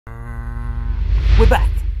We're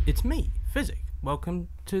back. It's me, Phyzik. Welcome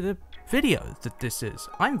to the video that this is.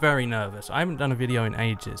 I'm very nervous. I haven't done a video in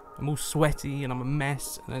ages. I'm all sweaty and I'm a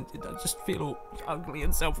mess and I just feel all ugly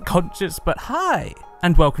and self-conscious, but hi!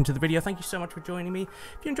 And welcome to the video. Thank you so much for joining me.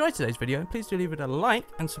 If you enjoyed today's video, please do leave it a like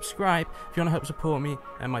and subscribe if you want to help support me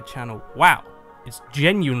and my channel. Wow! It's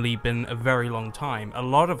genuinely been a very long time. A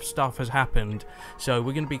lot of stuff has happened, so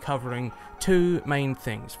we're going to be covering two main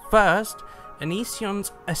things. First,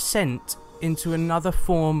 ONISION'S ascent into another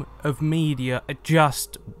form of media.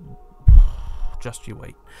 Just you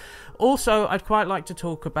wait. Also, I'd quite like to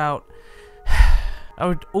talk about... I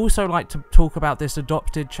would also like to talk about this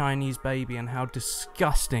adopted Chinese baby and how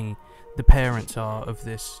disgusting the parents are of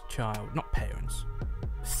this child. Not parents.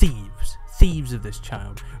 Thieves of this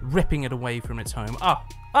child, ripping it away from its home.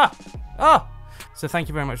 So thank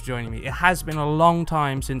you very much for joining me. It has been a long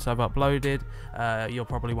time since I've uploaded. You're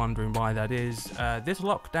probably wondering why that is. This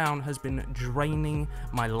lockdown has been draining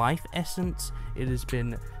my life essence. It has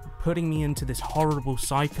been putting me into this horrible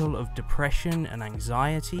cycle of depression and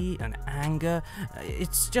anxiety and anger.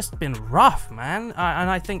 It's just been rough, man.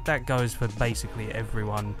 And I think that goes for basically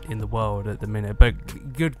everyone in the world at the minute.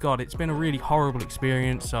 But good God, it's been a really horrible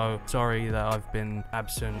experience. So sorry that I've been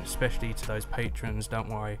absent, especially to those patrons. Don't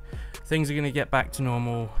worry. Things are going to get back to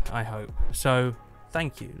normal, I hope. So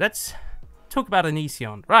thank you. Let's talk about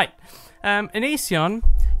ONISION. Right. ONISION,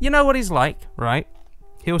 you know what he's like, right?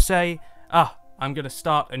 He'll say, I'm going to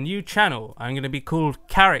start a new channel. I'm going to be called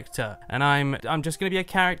Character. And I'm just going to be a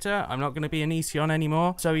character. I'm not going to be ONISION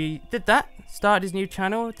anymore. So he did that. Started his new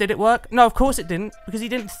channel. Did it work? No, of course it didn't. Because he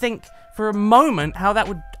didn't think for a moment how that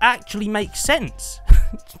would actually make sense.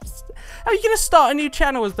 How are you going to start a new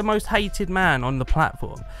channel as the most hated man on the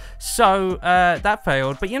platform? So that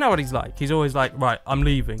failed. But you know what he's like. He's always like, right, I'm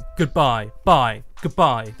leaving. Goodbye. Bye.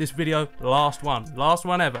 Goodbye. This video, last one. Last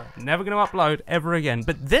one ever. Never going to upload ever again.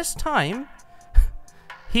 But this time...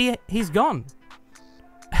 He's gone.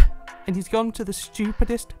 And he's gone to the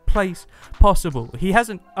stupidest place possible. He has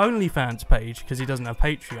an OnlyFans page because he doesn't have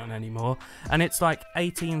Patreon anymore. And it's like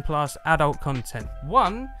 18 plus adult content.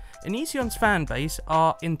 ONISION'S fan base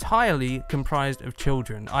are entirely comprised of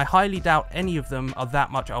children. I highly doubt any of them are that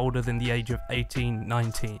much older than the age of 18,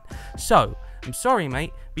 19. So, I'm sorry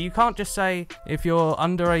mate, but you can't just say if you're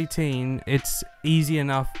under 18, it's easy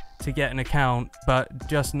enough to get an account, but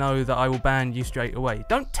just know that I will ban you straight away.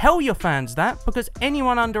 Don't tell your fans that, because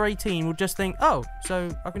anyone under 18 will just think, oh,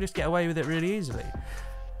 so I can just get away with it really easily.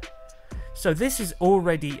 So this is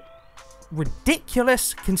already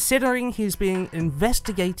ridiculous, considering he's being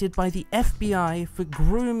investigated by the FBI for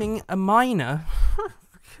grooming a minor.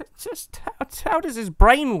 Just how does his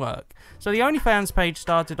brain work? So the OnlyFans page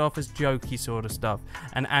started off as jokey sort of stuff,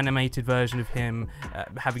 an animated version of him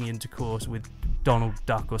having intercourse with Donald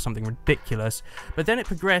Duck or something ridiculous, but then it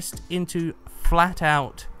progressed into flat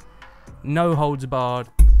out, no holds barred.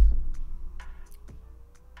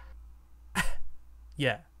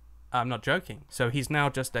 Yeah, I'm not joking. So he's now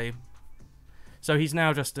just a...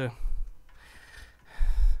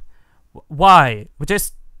 Why?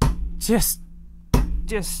 Just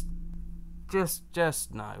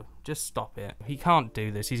no. Just stop it. He can't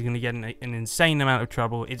do this. He's going to get an insane amount of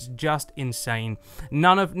trouble. It's just insane.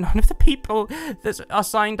 None of the people that are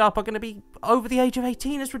signed up are going to be over the age of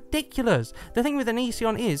 18. It's ridiculous. The thing with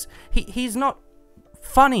ONISION is he's not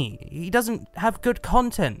funny. He doesn't have good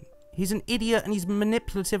content. He's an idiot and he's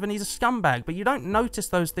manipulative and he's a scumbag, but you don't notice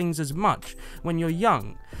those things as much when you're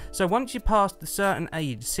young. So once you pass the certain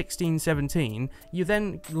age, 16, 17, you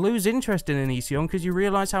then lose interest in ONISION because you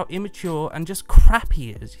realise how immature and just crap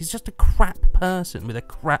he is. He's just a crap person with a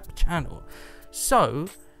crap channel. So,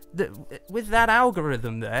 with that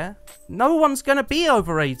algorithm there, no one's going to be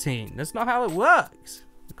over 18. That's not how it works,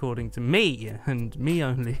 according to me, and me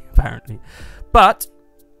only, apparently. But...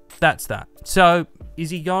 that's that. So, is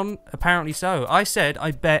he gone? Apparently so. I said,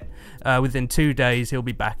 I bet within 2 days he'll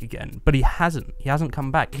be back again. But he hasn't. He hasn't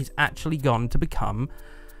come back. He's actually gone to become...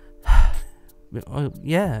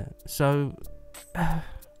 yeah. So...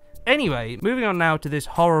 anyway, moving on now to this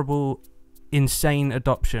horrible, insane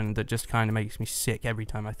adoption that just kind of makes me sick every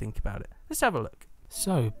time I think about it. Let's have a look.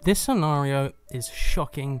 So, this scenario is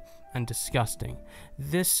shocking and disgusting.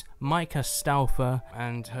 This Myka Stauffer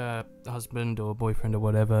and her husband or boyfriend or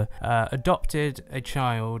whatever adopted a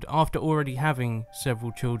child after already having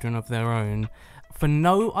several children of their own for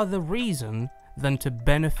no other reason than to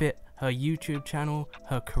benefit her YouTube channel,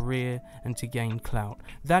 her career, and to gain clout.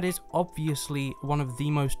 That is obviously one of the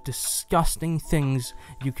most disgusting things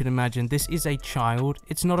you can imagine. This is a child.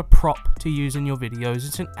 It's not a prop to use in your videos.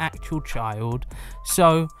 It's an actual child.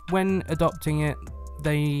 So when adopting it,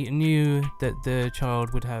 they knew that the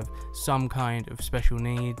child would have some kind of special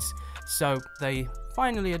needs, so they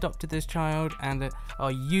finally adopted this child and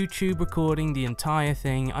are YouTube recording the entire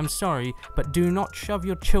thing. I'm sorry, but do not shove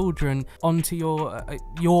your children onto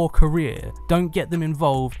your career. Don't get them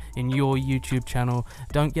involved in your YouTube channel.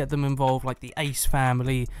 Don't get them involved like the Ace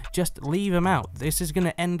family. Just leave them out. This is going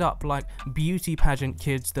to end up like beauty pageant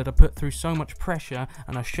kids that are put through so much pressure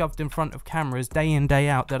and are shoved in front of cameras day in, day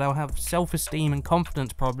out that they'll have self-esteem and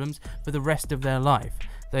confidence problems for the rest of their life.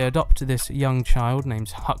 They adopt this young child named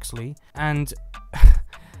Huxley, and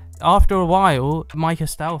after a while, Myka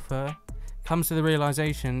Stauffer comes to the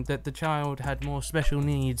realization that the child had more special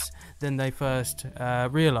needs than they first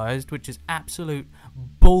realized, which is absolute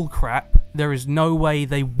bullcrap. There is no way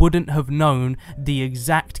they wouldn't have known the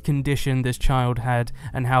exact condition this child had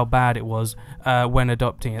and how bad it was when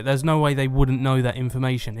adopting it. There's no way they wouldn't know that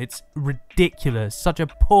information. It's ridiculous. Such a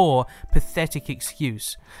poor, pathetic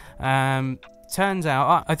excuse. Turns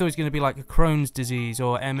out, I thought it was going to be like a Crohn's disease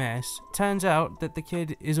or MS. Turns out that the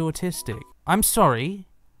kid is autistic. I'm sorry.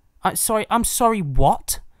 I'm sorry,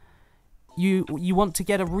 what? You want to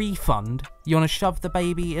get a refund? You want to shove the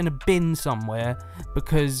baby in a bin somewhere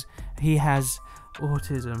because he has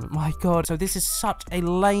autism? My God. So this is such a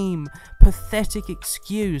lame, pathetic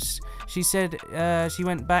excuse. She said she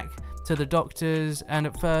went back to the doctors, and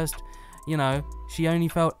at first, you know, she only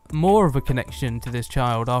felt more of a connection to this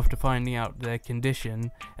child after finding out their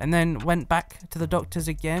condition, and then went back to the doctors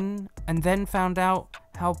again, and then found out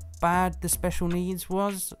how bad the special needs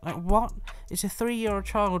was. Like, what? It's a 3-year-old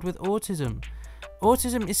child with autism.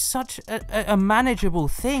 Autism is such a manageable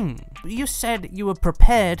thing. You said you were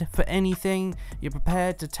prepared for anything. You're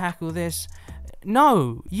prepared to tackle this.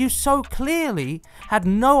 No, you so clearly had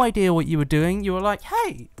no idea what you were doing. You were like,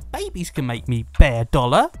 hey, babies can make me bare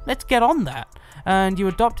dollar. Let's get on that. And you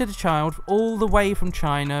adopted a child all the way from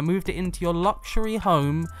China, moved it into your luxury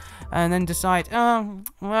home, and then decide, oh,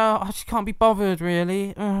 well, I just can't be bothered,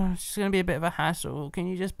 really. It's just going to be a bit of a hassle. Can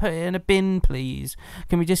you just put it in a bin, please?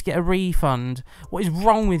 Can we just get a refund? What is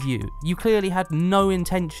wrong with you? You clearly had no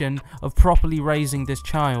intention of properly raising this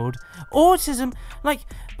child. Autism, like,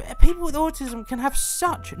 people with autism can have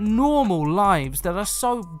such normal lives that are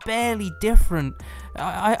so barely different.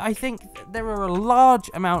 I think there are a large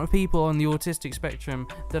amount of people on the autistic spectrum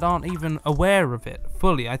that aren't even aware of it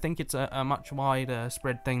fully. I think it's a much wider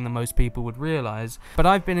spread thing than most people would realise. But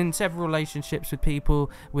I've been in several relationships with people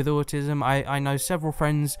with autism. I know several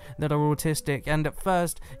friends that are autistic, and at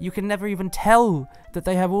first you can never even tell that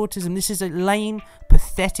they have autism. This is a lame,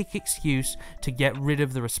 pathetic excuse to get rid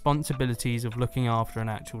of the responsibilities of looking after an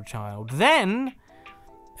actual child. Then,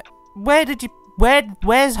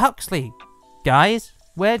 where's Huxley? Guys,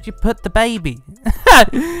 where'd you put the baby?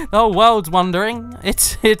 The whole world's wondering.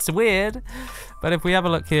 It's weird. But if we have a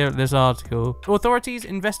look here at this article, authorities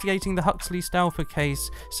investigating the Huxley Stauffer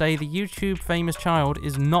case say the YouTube famous child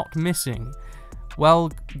is not missing.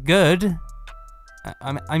 Well, good.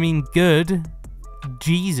 I mean, good.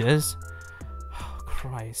 Jesus. Oh,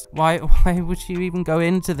 Christ. Why would you even go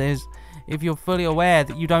into this if you're fully aware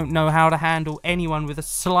that you don't know how to handle anyone with a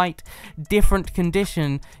slight different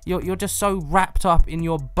condition? You're just so wrapped up in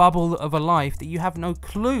your bubble of a life that you have no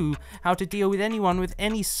clue how to deal with anyone with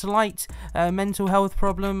any slight mental health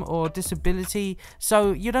problem or disability.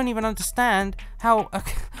 So you don't even understand how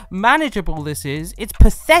manageable this is. It's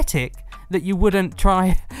pathetic that you wouldn't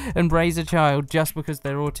try and raise a child just because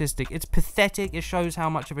they're autistic. It's pathetic. It shows how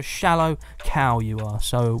much of a shallow cow you are.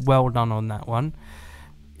 So well done on that one.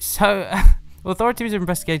 So, authorities are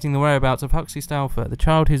investigating the whereabouts of Huxley Stauffer, the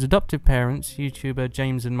child whose adoptive parents, YouTuber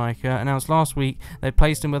James and Myka, announced last week they'd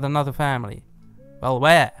placed him with another family. Well,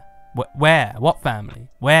 where? Where? What family?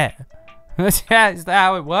 Where? Yeah, is that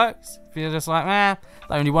how it works? If you're just like, I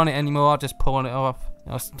don't really want it anymore, I'll just pawn it off.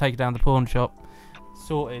 I'll take it down to the pawn shop.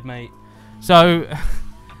 Sorted, mate. So,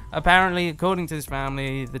 apparently, according to this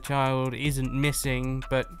family, the child isn't missing,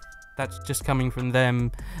 but that's just coming from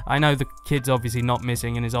them. I know the kid's obviously not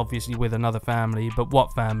missing and is obviously with another family, but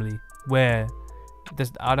what family? Where?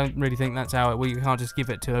 I don't really think that's how you can't just give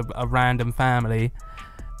it to a random family.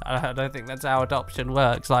 I don't think that's how adoption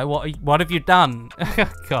works. Like, what have you done?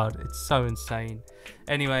 God, it's so insane.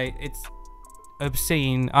 Anyway, it's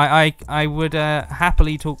obscene. I would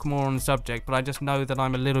happily talk more on the subject, but I just know that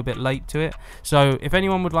I'm a little bit late to it. So if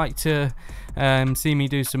anyone would like to see me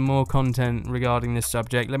do some more content regarding this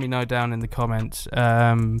subject, let me know down in the comments.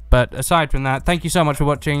 But aside from that, thank you so much for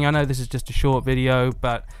watching. I know this is just a short video,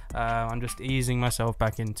 but I'm just easing myself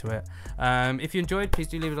back into it. If you enjoyed, please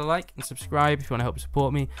do leave it a like and subscribe if you want to help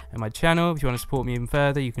support me and my channel. If you want to support me even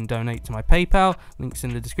further, you can donate to my PayPal, links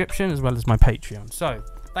in the description, as well as my Patreon. So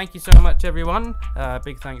thank you so much, everyone.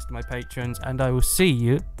 Big thanks to my patrons, and I will see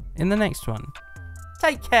you in the next one.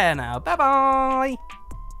 Take care now. Bye bye.